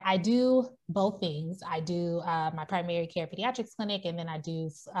I do both things. I do my primary care pediatrics clinic, and then I do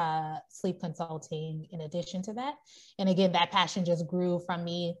sleep consulting in addition to that. And again, that passion just grew from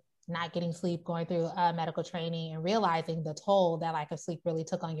me not getting sleep, going through medical training, and realizing the toll that lack of sleep really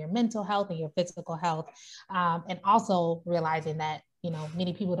took on your mental health and your physical health. And also realizing that,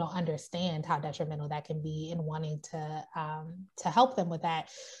 many people don't understand how detrimental that can be, and wanting to help them with that.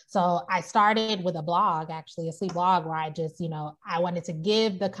 So I started with a blog, actually a sleep blog, where I just, I wanted to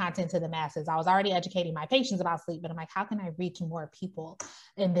give the content to the masses. I was already educating my patients about sleep, but I'm like, how can I reach more people?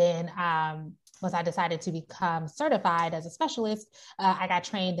 And then once I decided to become certified as a specialist, I got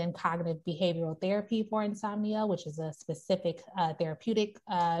trained in cognitive behavioral therapy for insomnia, which is a specific therapeutic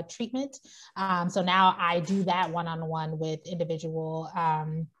treatment. So now I do that one-on-one with individual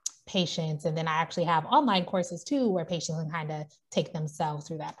patients. And then I actually have online courses too, where patients can kind of take themselves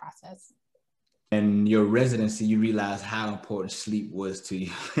through that process. And your residency, you realize how important sleep was to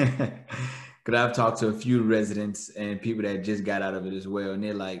you. Because I've talked to a few residents and people that just got out of it as well. And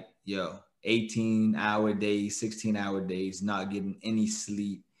they're like, yo, 18-hour days, 16-hour days, not getting any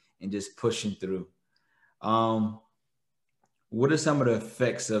sleep and just pushing through. What are some of the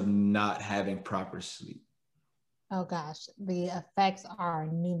effects of not having proper sleep? Oh gosh, the effects are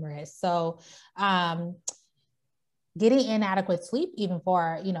numerous. So getting inadequate sleep, even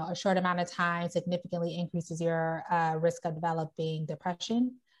for a short amount of time, significantly increases your risk of developing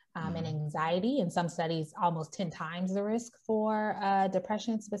depression and anxiety. In some studies, almost 10 times the risk for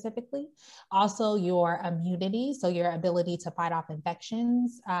depression specifically. Also, your immunity, so your ability to fight off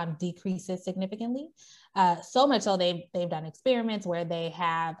infections, decreases significantly. So much so they've done experiments where they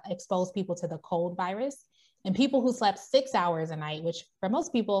have exposed people to the cold virus. And people who slept 6 hours a night, which for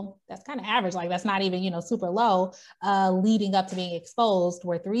most people, that's kind of average, like that's not even, super low, leading up to being exposed,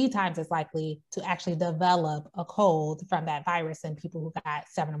 were 3 times as likely to actually develop a cold from that virus than people who got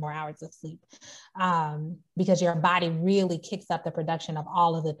 7 or more hours of sleep. Because your body really kicks up the production of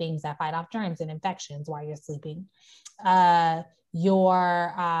all of the things that fight off germs and infections while you're sleeping. The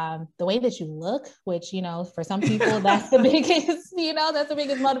way that you look, which, for some people, that's the biggest, that's the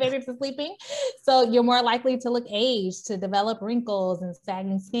biggest motivator for sleeping. So you're more likely to look aged, to develop wrinkles and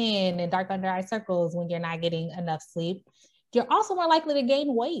sagging skin and dark under eye circles when you're not getting enough sleep. You're also more likely to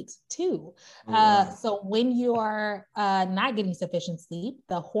gain weight too. So when you're not getting sufficient sleep,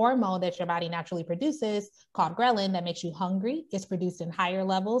 the hormone that your body naturally produces, called ghrelin, that makes you hungry, is produced in higher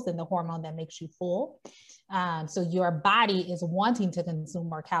levels than the hormone that makes you full. So your body is wanting to consume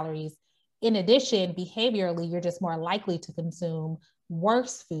more calories. In addition, behaviorally, you're just more likely to consume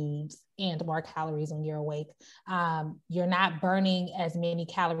worse foods and more calories when you're awake. You're not burning as many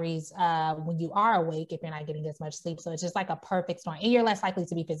calories when you are awake if you're not getting as much sleep. So it's just like a perfect storm, and you're less likely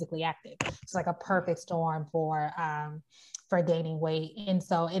to be physically active. It's like a perfect storm for gaining weight. And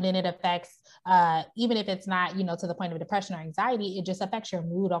then it affects, even if it's not, to the point of depression or anxiety, it just affects your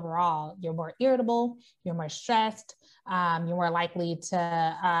mood overall. You're more irritable, you're more stressed, you're more likely to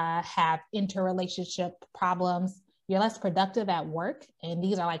have interrelationship problems. You're less productive at work. And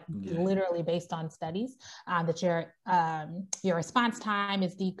these are literally based on studies, that your response time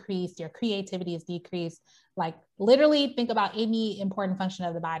is decreased, your creativity is decreased. Like literally think about any important function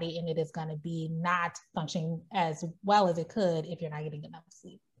of the body, and it is going to be not functioning as well as it could if you're not getting enough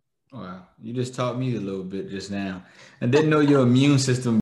sleep. Wow. You just taught me a little bit just now. I didn't know your immune system